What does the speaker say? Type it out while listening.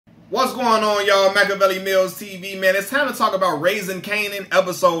What's going on, y'all? Machiavelli Mills TV, man. It's time to talk about Raising Kanan,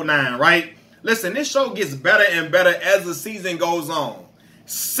 episode 9, right? Listen, this show gets better and better as the season goes on.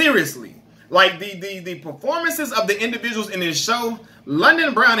 Seriously. Like, the performances of the individuals in this show,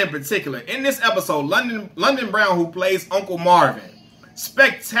 London Brown in particular. In this episode, London Brown, who plays Uncle Marvin.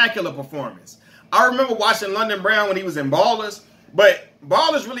 Spectacular performance. I remember watching London Brown when he was in Ballers, but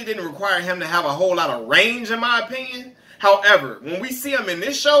Ballers really didn't require him to have a whole lot of range, in my opinion. However, when we see him in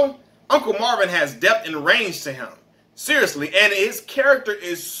this show, Uncle Marvin has depth and range to him. Seriously. And his character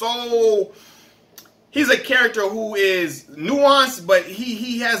is so... He's a character who is nuanced, but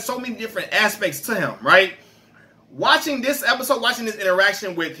he has so many different aspects to him, right? Watching this episode, watching this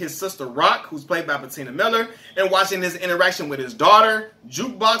interaction with his sister Rock, who's played by Patina Miller, and watching his interaction with his daughter,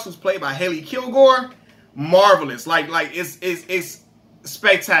 Jukebox, who's played by Haley Kilgore, marvelous. Like it's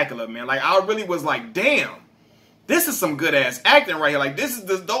spectacular, man. Like, I really was like, damn. This is some good-ass acting right here. Like,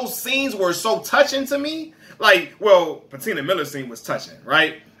 those scenes were so touching to me. Like, well, Patina Miller's scene was touching,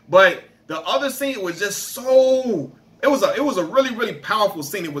 right? But the other scene was just so... It was a really, really powerful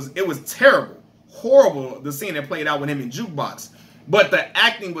scene. It was terrible. Horrible, the scene that played out with him in Jukebox. But the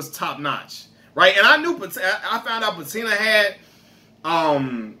acting was top-notch, right? And I found out Patina had,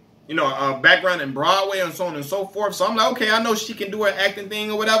 you know, a background in Broadway and so on and so forth. So I'm like, okay, I know she can do her acting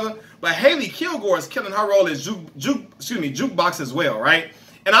thing or whatever. But Haley Kilgore is killing her role as Jukebox as well, right?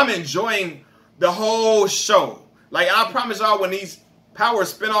 And I'm enjoying the whole show. Like, I promise y'all, when these Power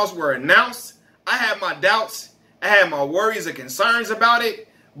spinoffs were announced, I had my doubts, I had my worries and concerns about it,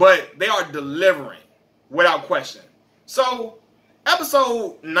 but they are delivering without question. So,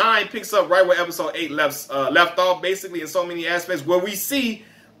 episode 9 picks up right where episode 8 left off, basically in so many aspects, where we see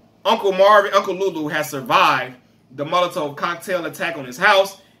Uncle Lulu has survived the Molotov cocktail attack on his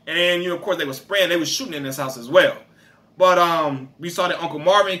house. And, you know, of course, they were shooting in his house as well. But we saw that Uncle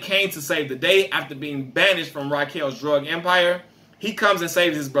Marvin came to save the day after being banished from Raquel's drug empire. He comes and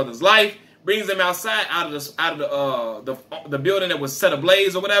saves his brother's life, brings him outside out of the building that was set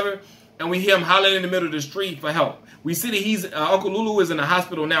ablaze or whatever, and we hear him hollering in the middle of the street for help. We see that Uncle Lulu is in the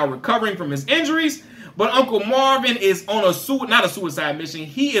hospital now recovering from his injuries, but Uncle Marvin is on not a suicide mission.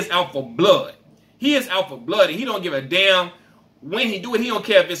 He is out for blood. He is out for blood, and he don't give a damn when he do it. He don't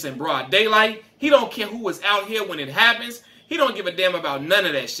care if it's in broad daylight. He don't care who is out here when it happens. He don't give a damn about none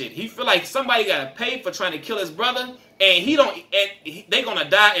of that shit. He feel like somebody got to pay for trying to kill his brother, and they gonna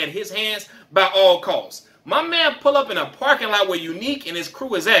die at his hands by all costs. My man pull up in a parking lot where Unique and his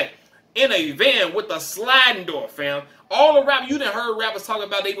crew is at in a van with a sliding door, fam. All the rappers, you done heard rappers talk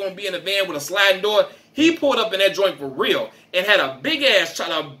about they gonna be in a van with a sliding door. He pulled up in that joint for real and had a big ass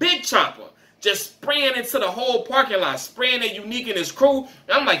chopper, a big chopper, just spraying into the whole parking lot, spraying at Unique and his crew.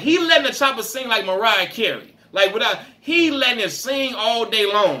 And I'm like, he letting the chopper sing like Mariah Carey. Like, he letting it sing all day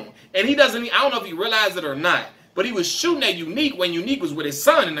long. And he doesn't, I don't know if he realized it or not, but he was shooting at Unique when Unique was with his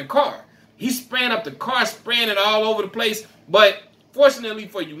son in the car. He's spraying up the car, spraying it all over the place. But fortunately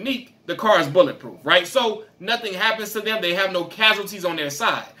for Unique, the car is bulletproof, right? So nothing happens to them. They have no casualties on their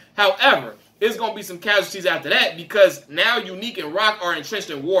side. However, there's going to be some casualties after that because now Unique and Rock are entrenched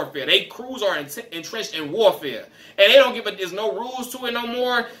in warfare. They crews are entrenched in warfare. And they don't give there's no rules to it no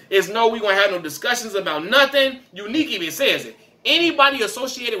more. There's no, we going to have no discussions about nothing. Unique even says it. Anybody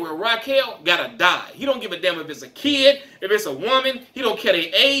associated with Raquel gotta die. He don't give a damn if it's a kid, if it's a woman. He don't care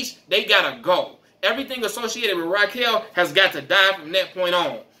their age. They gotta go. Everything associated with Raquel has got to die from that point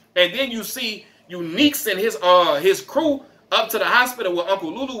on. And then you see Unique's and his crew up to the hospital where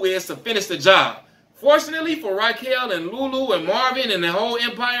Uncle Lulu is to finish the job. Fortunately for Raquel and Lulu and Marvin and the whole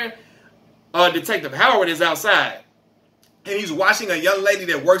empire, Detective Howard is outside. And he's watching a young lady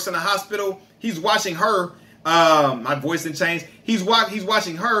that works in the hospital. He's watching her. My voice didn't change. He's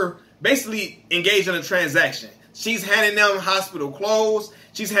watching her basically engage in a transaction. She's handing them hospital clothes.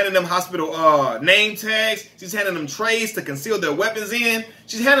 She's handing them hospital name tags. She's handing them trays to conceal their weapons in.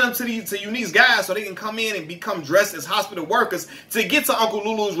 She's handing them to Unique's guys so they can come in and become dressed as hospital workers to get to Uncle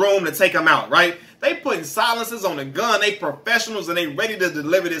Lulu's room to take him out, right? They putting silencers on the gun. They professionals and they ready to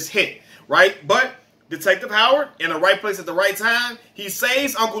deliver this hit, right? But Detective Howard, in the right place at the right time, he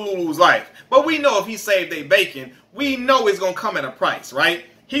saves Uncle Lulu's life. But we know if he saved their bacon, we know it's going to come at a price, right?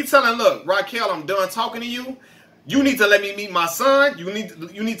 He's telling, look, Raquel, I'm done talking to you. You need to let me meet my son. You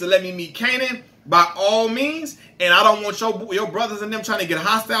need to let me meet Kanan by all means. And I don't want your brothers and them trying to get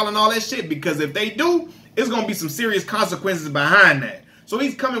hostile and all that shit, because if they do, it's going to be some serious consequences behind that. So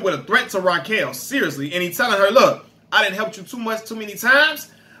he's coming with a threat to Raquel, seriously. And he's telling her, look, I didn't help you too many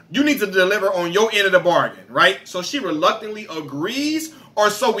times. You need to deliver on your end of the bargain, right? So she reluctantly agrees, or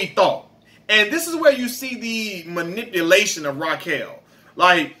so we thought. And this is where you see the manipulation of Raquel.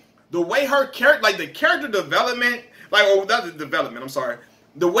 Like, the way her character, like the character development, like, oh, not the development, I'm sorry.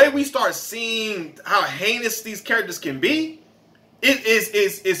 The way we start seeing how heinous these characters can be, it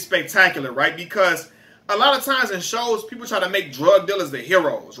is spectacular, right? Because a lot of times in shows, people try to make drug dealers the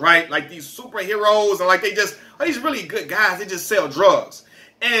heroes, right? Like these superheroes, and like they just are these really good guys. They just sell drugs.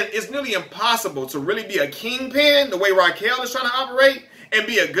 And it's nearly impossible to really be a kingpin the way Raquel is trying to operate and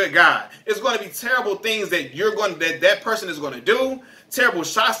be a good guy. It's going to be terrible things that that person is going to do, terrible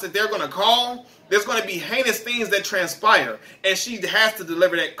shots that they're going to call. There's going to be heinous things that transpire, and she has to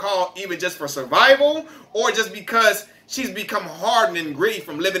deliver that call even just for survival or just because she's become hardened and gritty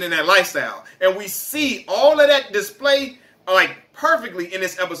from living in that lifestyle. And we see all of that display like perfectly in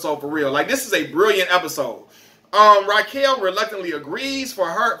this episode for real. Like, this is a brilliant episode. Raquel reluctantly agrees for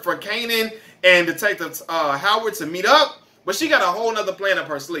Kanan and Detective Howard to meet up, but she got a whole nother plan up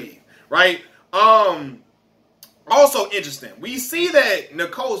her sleeve, right? Also interesting, we see that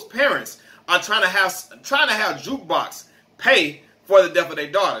Nicole's parents are trying to have Jukebox pay for the death of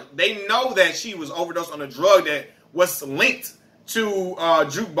their daughter. They know that she was overdosed on a drug that was linked to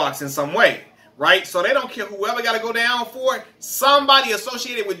Jukebox in some way, right? So they don't care whoever got to go down for it. Somebody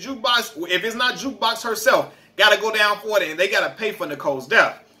associated with Jukebox, if it's not Jukebox herself, got to go down for it, and they got to pay for Nicole's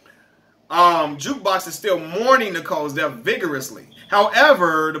death. Jukebox is still mourning Nicole's death vigorously.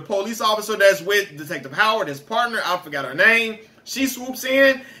 However, the police officer that's with Detective Howard, his partner, I forgot her name, she swoops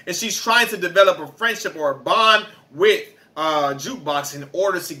in and she's trying to develop a friendship or a bond with Jukebox in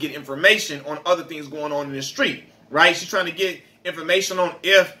order to get information on other things going on in the street, right? She's trying to get information on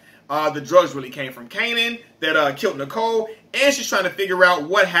if the drugs really came from Kanan that killed Nicole, and she's trying to figure out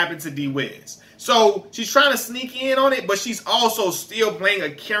what happened to D-Wiz. So she's trying to sneak in on it, but she's also still playing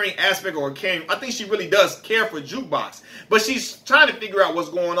a caring aspect, or a caring. I think she really does care for Jukebox, but she's trying to figure out what's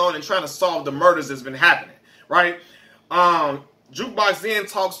going on and trying to solve the murders that's been happening, right? Jukebox then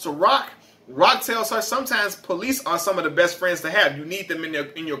talks to Rock. Rock tells her sometimes police are some of the best friends to have. You need them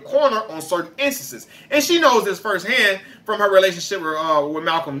in your corner on certain instances, and she knows this firsthand from her relationship with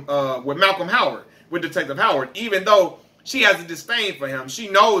Malcolm Howard, with Detective Howard. Even though she has a disdain for him, she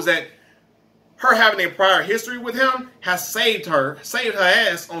knows that her having a prior history with him has saved her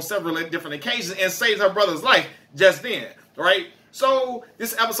ass on several different occasions and saved her brother's life just then, right? So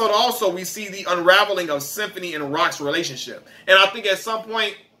this episode also, we see the unraveling of Symphony and Rock's relationship. And I think at some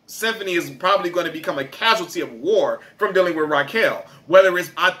point, Symphony is probably going to become a casualty of war from dealing with Raquel.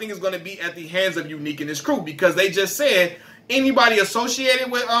 I think it's going to be at the hands of Unique and his crew, because they just said anybody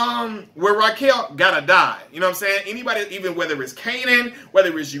associated with Raquel gotta die. You know what I'm saying? Anybody, even whether it's Kanan,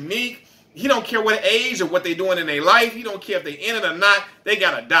 whether it's Unique, he don't care what age or what they're doing in their life. He don't care if they in it or not. They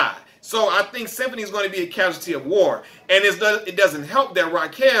gotta die. So I think Symphony is going to be a casualty of war. And it doesn't help that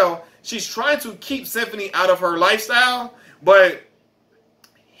Raquel, she's trying to keep Symphony out of her lifestyle, but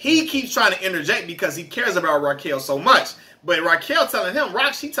he keeps trying to interject because he cares about Raquel so much. But Raquel telling him,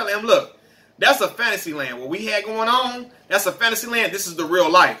 she telling him, look, that's a fantasy land. What we had going on, that's a fantasy land. This is the real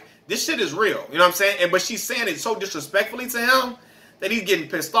life. This shit is real. You know what I'm saying? But she's saying it so disrespectfully to him that he's getting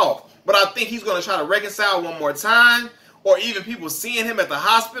pissed off. But I think he's going to try to reconcile one more time, or even people seeing him at the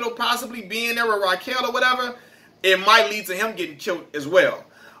hospital, possibly being there with Raquel or whatever. It might lead to him getting killed as well.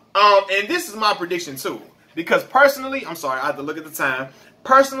 And this is my prediction too. Because personally, I'm sorry, I have to look at the time.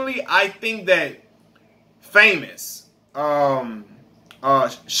 Personally, I think that Famous, Sean,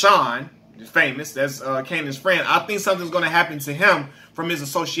 Famous, that's Kanan's friend, I think something's going to happen to him from his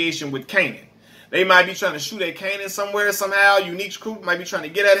association with Kanan. They might be trying to shoot at Kanan somewhere, somehow. Unique's crew might be trying to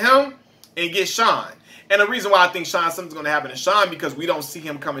get at him and get Sean. And the reason why I think something's going to happen to Sean, because we don't see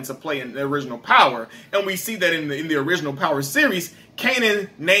him come into play in the original Power. And we see that in the original Power series, Kanan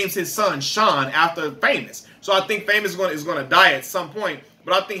names his son Sean after Famous. So I think Famous is going to die at some point.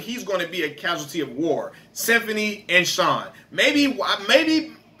 But I think he's going to be a casualty of war. Symphony and Sean. Maybe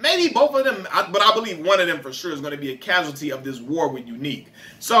both of them, but I believe one of them for sure is going to be a casualty of this war with Unique.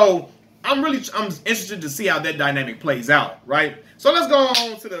 So I'm interested to see how that dynamic plays out, right? So let's go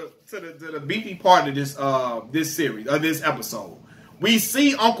on to the beefy part of this series, this episode. We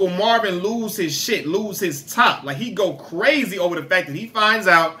see Uncle Marvin lose his shit, lose his top. Like, he go crazy over the fact that he finds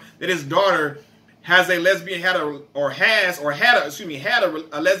out that his daughter has a lesbian, had a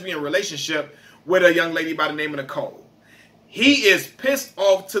lesbian relationship with a young lady by the name of Nicole. He is pissed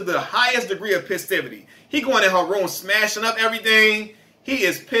off to the highest degree of pissivity. He going in her room, smashing up everything. He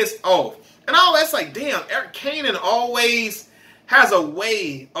is pissed off. And all that's like, damn, Eric Kanan always has a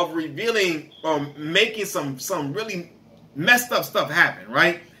way of revealing or making some really messed up stuff happen,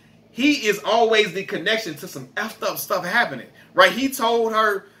 right? He is always the connection to some effed up stuff happening, right? He told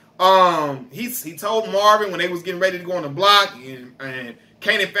her, he told Marvin when they was getting ready to go on the block, and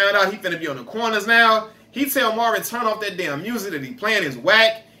Kanan found out he finna be on the corners now. He tell Marvin, turn off that damn music that he playing is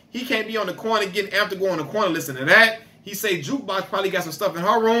whack. He can't be on the corner getting amped to go on the corner listening to that. He say Jukebox probably got some stuff in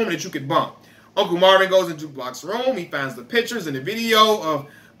her room that you could bump. Uncle Marvin goes in Jukebox's room. He finds the pictures and the video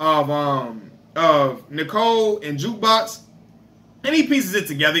of Nicole and Jukebox. And he pieces it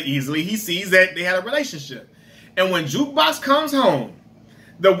together easily. He sees that they had a relationship. And when Jukebox comes home,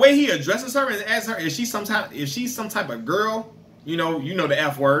 the way he addresses her and asks her, is she some type of girl? You know the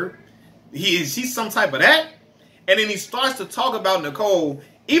F word. She's some type of that. And then he starts to talk about Nicole.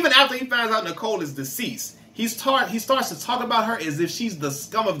 Even after he finds out Nicole is deceased, he starts to talk about her as if she's the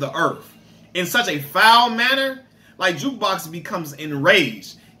scum of the earth in such a foul manner. Like Jukebox becomes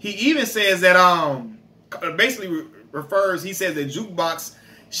enraged. He even says that basically refers. He says that Jukebox,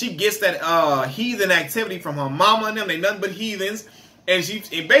 she gets that heathen activity from her mama and them. They nothing but heathens. And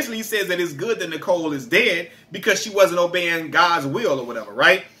basically he says that it's good that Nicole is dead because she wasn't obeying God's will or whatever,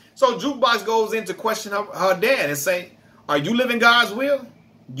 right? So Jukebox goes in to question her dad and say, are you living God's will?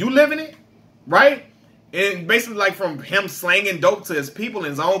 You living it? Right? And basically like from him slanging dope to his people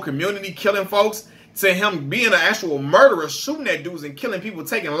in his own community, killing folks, to him being an actual murderer, shooting at dudes and killing people,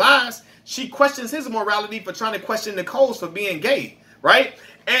 taking lives, she questions his morality for trying to question Nicole's for being gay, right?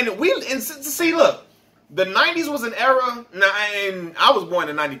 And see, look, the 90s was an era, and I was born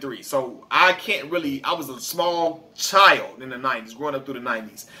in 93, so I was a small child in the 90s, growing up through the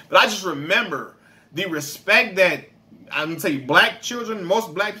 90s. But I just remember the respect that, I'm going to tell you, black children,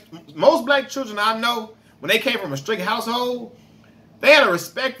 most black children I know, when they came from a strict household, they had a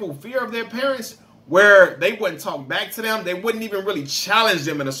respectful fear of their parents where they wouldn't talk back to them. They wouldn't even really challenge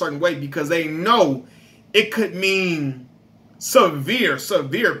them in a certain way because they know it could mean severe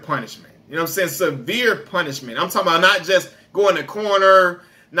punishment. You know what I'm saying? Severe punishment. I'm talking about not just going to the corner,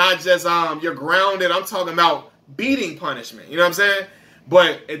 not just you're grounded. I'm talking about beating punishment. You know what I'm saying?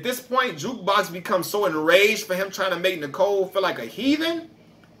 But at this point, Jukebox becomes so enraged for him trying to make Nicole feel like a heathen,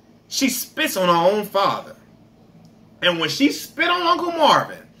 she spits on her own father. And when she spit on Uncle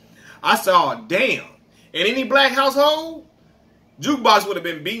Marvin, I said, oh, damn. In any black household, Jukebox would have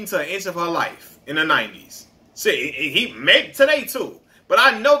been beaten to an inch of her life in the 90s. See, he made today too. But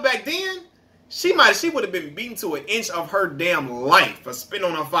I know back then, she would have been beaten to an inch of her damn life for spitting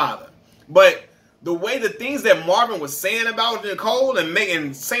on her father. But the way the things that Marvin was saying about Nicole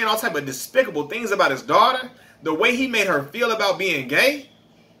and saying all type of despicable things about his daughter, the way he made her feel about being gay,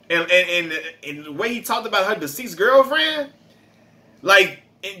 and the way he talked about her deceased girlfriend, like,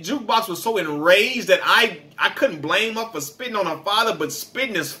 Jukebox was so enraged that I couldn't blame her for spitting on her father, but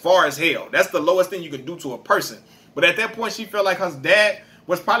spitting is far as hell. That's the lowest thing you could do to a person. But at that point, she felt like her dad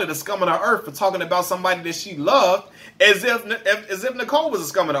was probably the scum of the earth for talking about somebody that she loved as if Nicole was the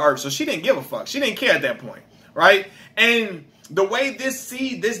scum of the earth. So she didn't give a fuck. She didn't care at that point, right? And the way this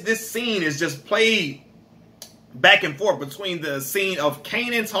scene is just played back and forth between the scene of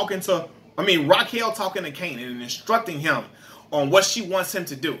Raquel talking to Kanan and instructing him on what she wants him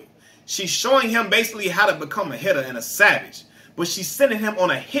to do. She's showing him basically how to become a hitter and a savage, but she's sending him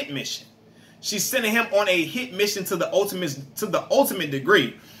on a hit mission. She's sending him on a hit mission to the ultimate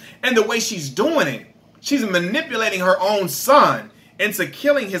degree. And the way she's doing it, she's manipulating her own son into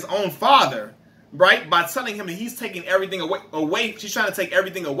killing his own father, right? By telling him that he's taking everything away. She's trying to take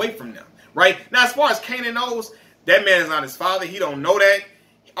everything away from them, right? Now, as far as Kanan knows, that man is not his father. He don't know that.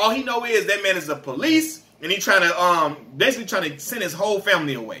 All he know is that man is the police, and he's trying to basically trying to send his whole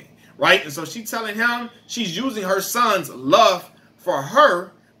family away, right? And so she's telling him she's using her son's love for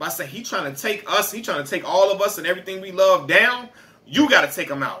her by saying he's trying to take us, he's trying to take all of us and everything we love down. You got to take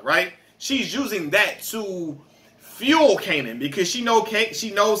him out, right? She's using that to fuel Kanan because she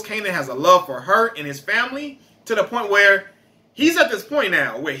knows Kanan has a love for her and his family to the point where he's at this point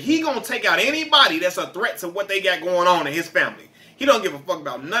now where he gonna take out anybody that's a threat to what they got going on in his family. He don't give a fuck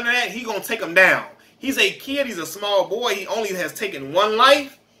about none of that. He gonna take them down. He's a kid. He's a small boy. He only has taken one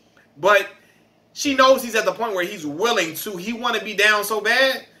life, but she knows he's at the point where he's willing to. He want to be down so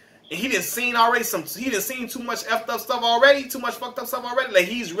bad. And he done seen too much effed up stuff already, too much fucked up stuff already. Like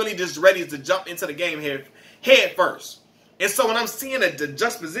he's really just ready to jump into the game here head first. And so when I'm seeing the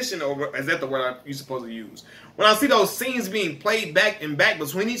juxtaposition over, is that the word you're supposed to use? When I see those scenes being played back and back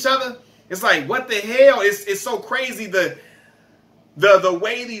between each other, it's like, what the hell? It's so crazy the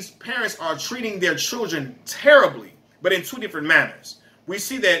way these parents are treating their children terribly, but in two different manners. We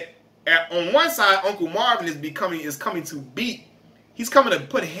see that on one side, Uncle Marvin is coming to beat. He's coming to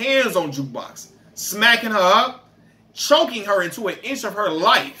put hands on Jukebox, smacking her up, choking her into an inch of her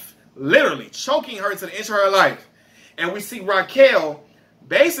life. Literally, choking her into an inch of her life. And we see Raquel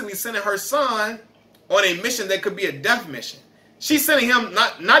basically sending her son on a mission that could be a death mission. She's sending him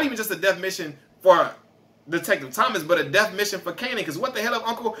not even just a death mission for Detective Thomas, but a death mission for Kanan. Because what the hell if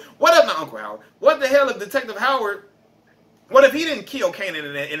not Uncle Howard? What the hell if Detective Howard, what if he didn't kill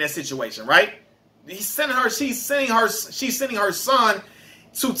Kanan in that situation, right? She's sending her son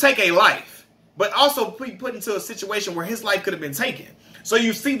to take a life, but also be put into a situation where his life could have been taken. So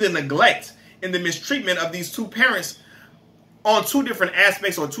you see the neglect and the mistreatment of these two parents on two different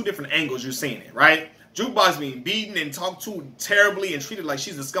aspects or two different angles. You're seeing it, right? Jukebox being beaten and talked to terribly and treated like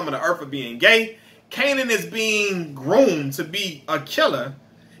she's the scum of the earth for being gay. Kanan is being groomed to be a killer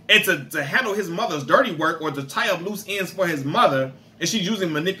and to handle his mother's dirty work or to tie up loose ends for his mother, and she's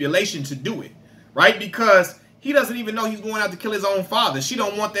using manipulation to do it, right? Because he doesn't even know he's going out to kill his own father. She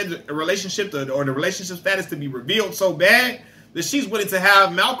don't want that relationship or the relationship status to be revealed so bad that she's willing to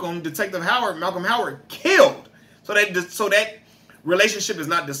have Malcolm Howard killed so that relationship is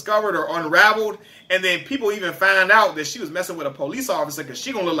not discovered or unraveled. And then people even find out that she was messing with a police officer because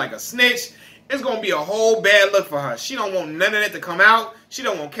she gonna look like a snitch. It's gonna be a whole bad look for her. She don't want none of that to come out. She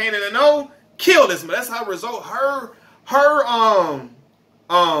don't want Kanan to know. Kill this man. That's how result. Her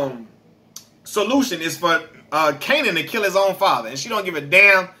solution is for Kanan to kill his own father, and she don't give a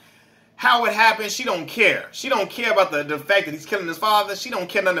damn how it happened. She don't care. She don't care about the fact that he's killing his father. She don't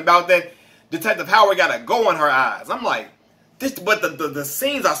care nothing about that. Detective Howard got a go in her eyes. I'm like, this, but the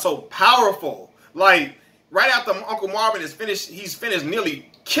scenes are so powerful. Like, right after Uncle Marvin is finished, he's finished nearly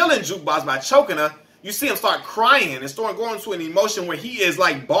killing Jukebox by choking her. You see him start crying and start going to an emotion where he is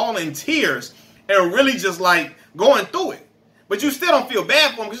like bawling tears and really just like going through it. But you still don't feel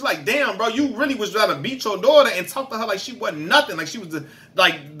bad for him because you're like, damn, bro, you really was trying to beat your daughter and talk to her like she wasn't nothing. Like she was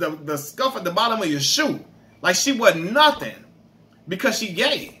the scuff at the bottom of your shoe. Like she wasn't nothing because she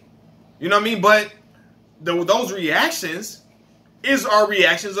gay. You know what I mean? But those reactions are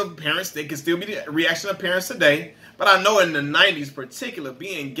reactions of parents. They can still be the reaction of parents today. But I know in the 90s particular,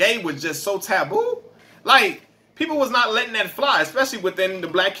 being gay was just so taboo. Like, people was not letting that fly, especially within the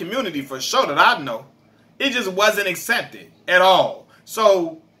black community for sure that I know. It just wasn't accepted at all.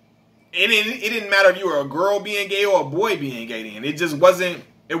 So, it didn't matter if you were a girl being gay or a boy being gay then. It just wasn't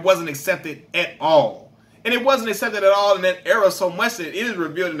accepted at all. And it wasn't accepted at all in that era so much that it is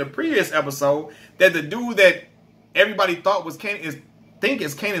revealed in the previous episode that the dude that everybody thought was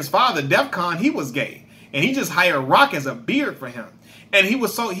Kanan's father, Defcon, he was gay. And he just hired Rock as a beard for him. And he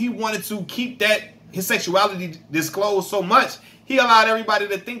wanted to keep his sexuality disclosed so much, he allowed everybody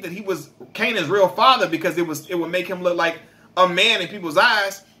to think that he was Kanan's real father because it would make him look like a man in people's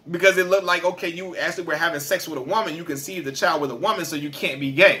eyes because it looked like, okay, you actually were having sex with a woman, you conceived the child with a woman, so you can't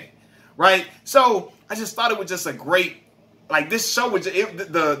be gay, right? So I just thought it was just a great, like this show,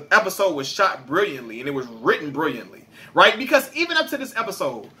 the episode was shot brilliantly and it was written brilliantly, right? Because even up to this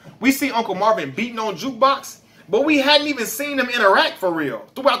episode, we see Uncle Marvin beating on Jukebox, but we hadn't even seen them interact for real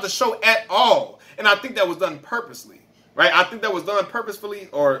throughout the show at all. And I think that was done purposely, right? I think that was done purposefully,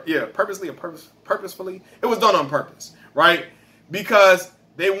 purposely. It was done on purpose, right? Because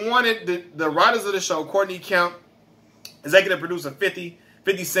they wanted the writers of the show, Courtney Kemp, executive producer 50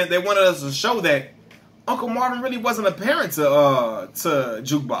 Cent, they wanted us to show that Uncle Marvin really wasn't a parent to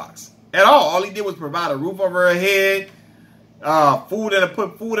Jukebox at all. All he did was provide a roof over her head,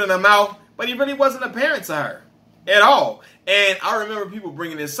 put food in her mouth, but he really wasn't a parent to her at all. And I remember people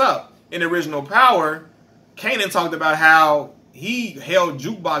bringing this up in Original Power. Kanan talked about how he held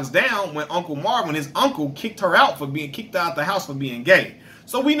Jukebox down when his uncle kicked her out the house for being gay.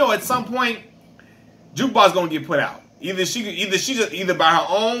 So we know at some point Jukebox gonna get put out. Either by her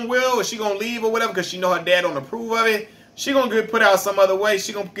own will, or she gonna leave or whatever because she know her dad don't approve of it. She gonna get put out some other way.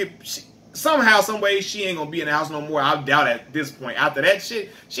 Somehow, some way, she ain't gonna be in the house no more. I doubt at this point. After that shit,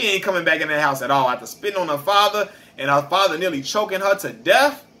 she ain't coming back in that house at all. After spitting on her father and her father nearly choking her to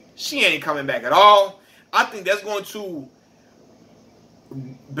death, she ain't coming back at all. I think that's going to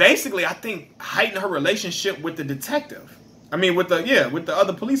basically, heighten her relationship with the detective. I mean, with the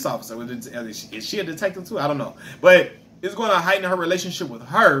other police officer. Is she a detective too? I don't know. But it's going to heighten her relationship with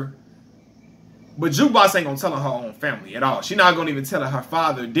her. But Jukebox ain't going to tell her own family at all. She's not going to even tell her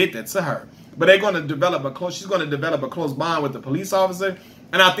father did that to her. But she's going to develop a close bond with the police officer.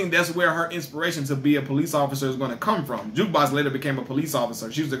 And I think that's where her inspiration to be a police officer is going to come from. Jukebox later became a police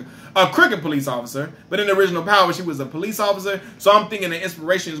officer. She was a crooked police officer. But in the Original Power, she was a police officer. So I'm thinking the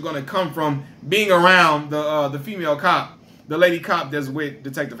inspiration is going to come from being around the female cop, the lady cop that's with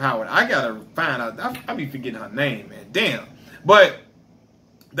Detective Howard. I got to find out. I be forgetting her name, man. Damn. But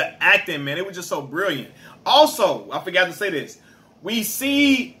the acting, man, it was just so brilliant. Also, I forgot to say this. We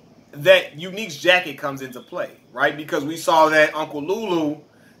see that Unique's jacket comes into play, right? Because we saw that Uncle Lulu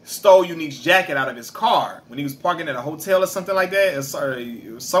stole Unique's jacket out of his car when he was parking at a hotel or something like that.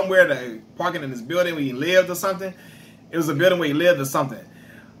 It was somewhere parking in his building where he lived or something. It was a building where he lived or something.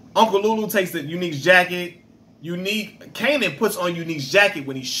 Uncle Lulu takes the Unique's jacket. Kanan puts on Unique's jacket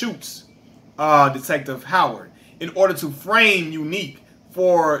when he shoots Detective Howard in order to frame Unique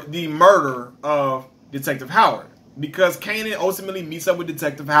for the murder of Detective Howard. Because Kanan ultimately meets up with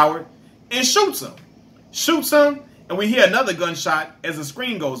Detective Howard and shoots him. And we hear another gunshot as the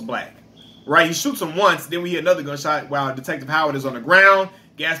screen goes black. Right? He shoots him once, then we hear another gunshot while Detective Howard is on the ground,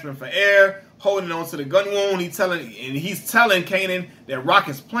 gasping for air, holding on to the gun wound. He's telling Kanan that Rock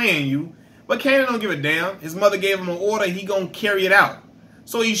is playing you. But Kanan don't give a damn. His mother gave him an order. He gonna carry it out.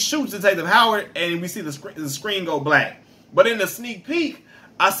 So he shoots Detective Howard, and we see the screen go black. But in the sneak peek,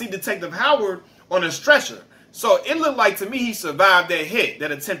 I see Detective Howard on a stretcher. So it looked like to me he survived that hit,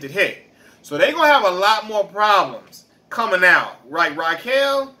 that attempted hit. So they're going to have a lot more problems coming out. Right,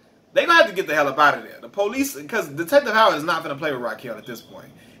 Raquel? They're going to have to get the hell up out of there. The police, because Detective Howard is not going to play with Raquel at this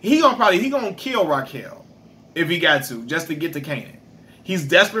point. He going to kill Raquel if he got to, just to get to Kanan. He's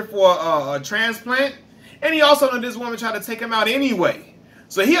desperate for a transplant, and he also knows this woman tried to take him out anyway.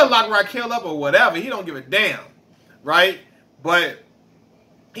 So he'll lock Raquel up or whatever. He don't give a damn, right? But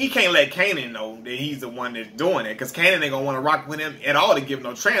he can't let Kanan know that he's the one that's doing it, because Kanan ain't going to want to rock with him at all to give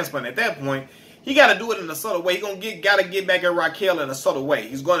no transplant at that point. He got to do it in a subtle way. He got to get back at Raquel in a subtle way.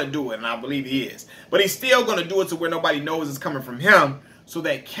 He's going to do it, and I believe he is. But he's still going to do it to where nobody knows it's coming from him, so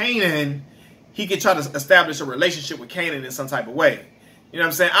that Kanan, he can try to establish a relationship with Kanan in some type of way. You know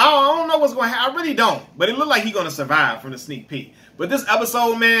what I'm saying? I don't know what's going to happen. I really don't. But it looked like he's going to survive from the sneak peek. But this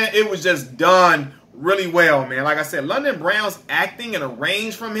episode, man, it was just done really well, man. Like I said, London Brown's acting and a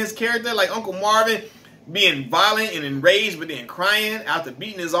range from his character, like Uncle Marvin being violent and enraged, but then crying after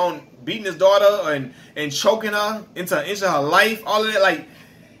beating his daughter and choking her into her life. All of that, like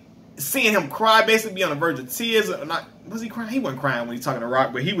seeing him cry, basically be on the verge of tears. Was he crying? He wasn't crying when he talking to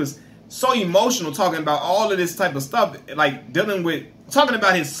Rock, but he was so emotional talking about all of this type of stuff, like talking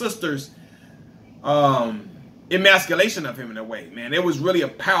about his sister's emasculation of him in a way, man. It was really a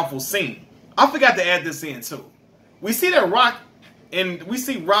powerful scene. I forgot to add this in too. We see Rock,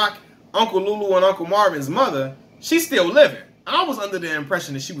 Uncle Lulu, and Uncle Marvin's mother. She's still living. I was under the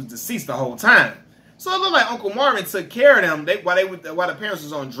impression that she was deceased the whole time. So it looked like Uncle Marvin took care of them while the parents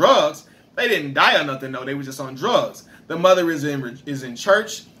was on drugs. They didn't die or nothing though. They were just on drugs. The mother is in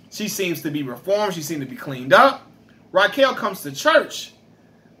church. She seems to be reformed. She seemed to be cleaned up. Raquel comes to church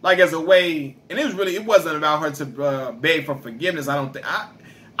like as a way, and it wasn't about her to beg for forgiveness.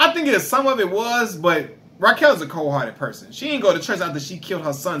 I think some of it was, but Raquel's a cold-hearted person. She didn't go to church after she killed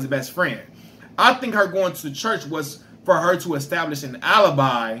her son's best friend. I think her going to church was for her to establish an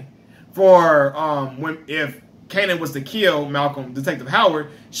alibi for if Kanan was to kill Detective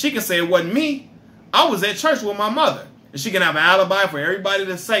Howard, she can say it wasn't me. I was at church with my mother. And she can have an alibi for everybody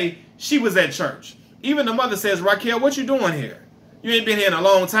to say she was at church. Even the mother says, Raquel, what you doing here? You ain't been here in a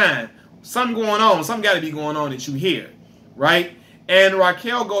long time. Something going on. Something got to be going on that you hear, right? And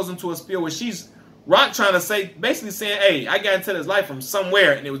Raquel goes into a spiel where Rock trying to say, basically saying, hey, I got into this life from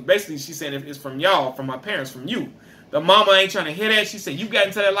somewhere. And it was basically, she's saying, it's from y'all, from my parents, from you. The mama ain't trying to hear that. She said, you got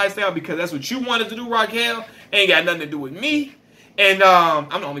into that lifestyle because that's what you wanted to do, Raquel. Ain't got nothing to do with me. And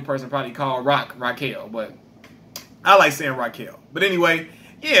I'm the only person probably called Raquel, but I like saying Raquel. But anyway,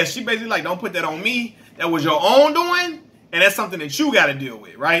 yeah, she basically like, don't put that on me. That was your own doing. And that's something that you got to deal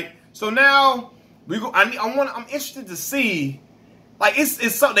with, right? So now, I'm interested to see. Like,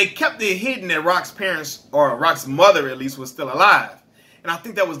 it's something, they kept it hidden that Rock's parents, or Rock's mother at least, was still alive. And I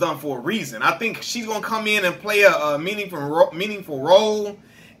think that was done for a reason. I think she's going to come in and play a meaningful role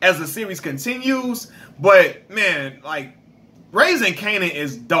as the series continues. But, man, like, Raising Kanan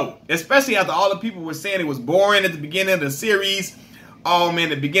is dope. Especially after all the people were saying it was boring at the beginning of the series. Oh, man,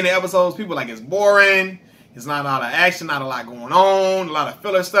 the beginning episodes, people like, it's boring. It's not a lot of action, not a lot going on, a lot of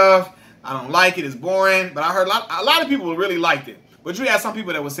filler stuff. I don't like it. It's boring. But I heard a lot of people really liked it. But you had some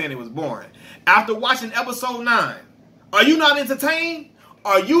people that were saying it was boring. After watching episode 9, are you not entertained?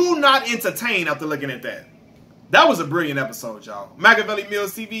 Are you not entertained after looking at that? That was a brilliant episode, y'all. Machiavelli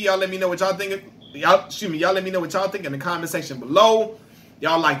Mills TV, y'all let me know what y'all think. Y'all let me know what y'all think in the comment section below.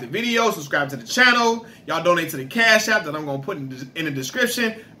 Y'all like the video, subscribe to the channel. Y'all donate to the Cash App that I'm going to put in the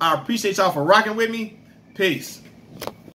description. I appreciate y'all for rocking with me. Peace.